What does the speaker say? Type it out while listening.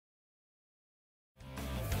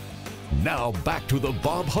Now back to the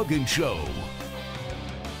Bob Huggins Show.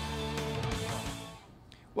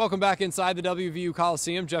 Welcome back inside the WVU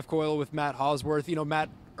Coliseum. Jeff Coyle with Matt Hosworth. You know, Matt,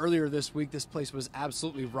 earlier this week, this place was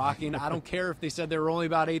absolutely rocking. I don't care if they said there were only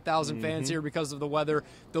about 8,000 fans here because of the weather.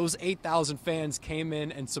 Those 8,000 fans came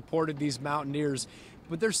in and supported these Mountaineers.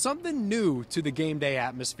 But there's something new to the game day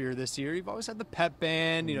atmosphere this year. You've always had the pep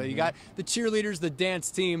band, you know, you got the cheerleaders, the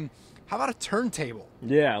dance team. How about a turntable?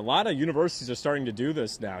 Yeah, a lot of universities are starting to do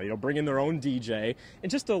this now, you know, bring in their own DJ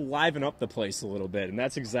and just to liven up the place a little bit. And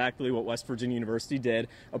that's exactly what West Virginia University did,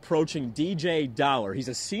 approaching DJDollar. He's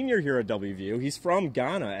a senior here at WVU. He's from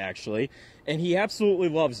Ghana, actually, and he absolutely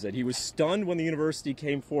loves it. He was stunned when the university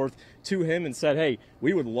came forth to him and said, hey,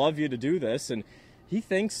 we would love you to do this. And he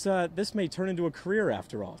thinks this may turn into a career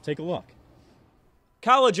after all. Take a look.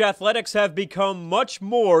 College athletics have become much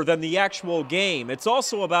more than the actual game. It's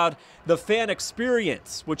also about the fan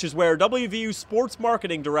experience, which is where WVU Sports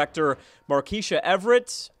Marketing Director Markeisha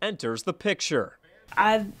Everett enters the picture.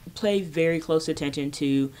 I pay very close attention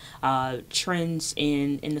to trends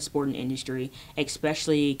in the sporting industry,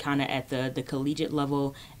 especially kind of at the collegiate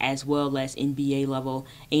level as well as NBA level,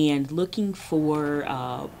 and looking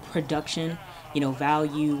for production, you know,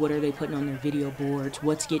 value, what are they putting on their video boards,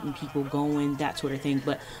 what's getting people going, that sort of thing,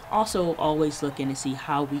 but also always looking to see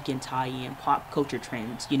how we can tie in pop culture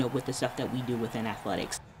trends, you know, with the stuff that we do within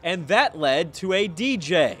athletics. And that led to a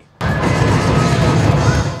DJ.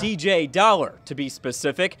 DJDollar, to be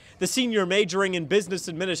specific. The senior majoring in business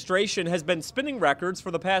administration has been spinning records for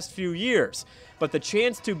the past few years. But the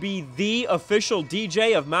chance to be the official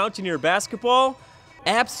DJ of Mountaineer basketball?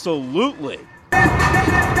 Absolutely.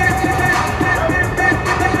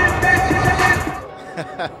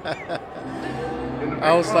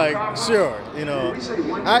 I was like, sure, you know,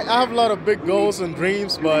 I have a lot of big goals and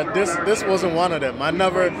dreams, but this wasn't one of them. I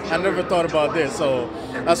never thought about this. So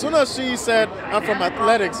as soon as she said I'm from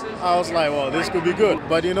athletics, I was like, well, this could be good.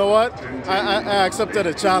 But you know what? I accepted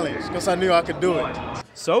a challenge because I knew I could do it.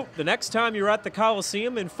 So the next time you're at the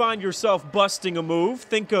Coliseum and find yourself busting a move,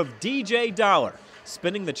 think of DJDollar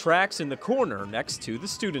spinning the tracks in the corner next to the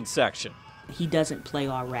student section. He doesn't play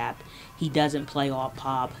all rap. He doesn't play all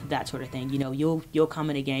pop, that sort of thing. You know, you'll come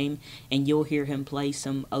in a game and you'll hear him play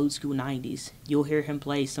some old school 90s. You'll hear him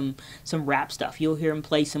play some rap stuff. You'll hear him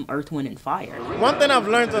play some Earth, Wind, and Fire. One thing I've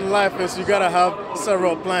learned in life is you gotta have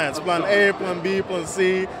several plans. Plan A, plan B, plan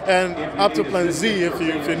C, and up to plan Z if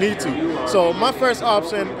you need to. So my first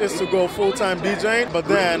option is to go full-time DJing, but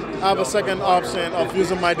then I have a second option of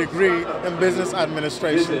using my degree in business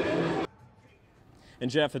administration. And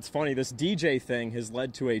Jeff, it's funny, this DJ thing has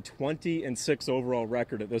led to a 20-6 overall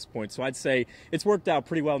record at this point. So I'd say it's worked out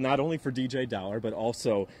pretty well, not only for DJDollar, but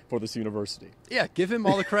also for this university. Yeah, give him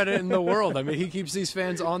all the credit in the world. I mean, he keeps these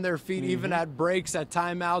fans on their feet, even at breaks, at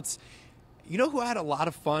timeouts. You know who had a lot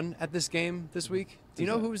of fun at this game this week? Do you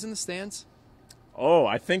know who was in the stands? Oh,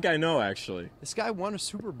 I think I know, actually. This guy won a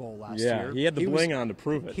Super Bowl last year. Yeah, he had the bling on to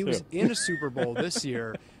prove it, He was in a Super Bowl this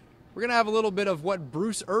year. We're going to have a little bit of what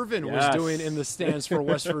Bruce Irvin was doing in the stands for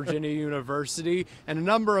West Virginia University and a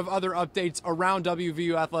number of other updates around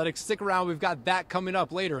WVU athletics. Stick around. We've got that coming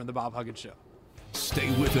up later in the Bob Huggins Show. Stay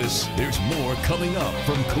with us. There's more coming up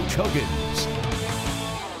from Coach Huggins.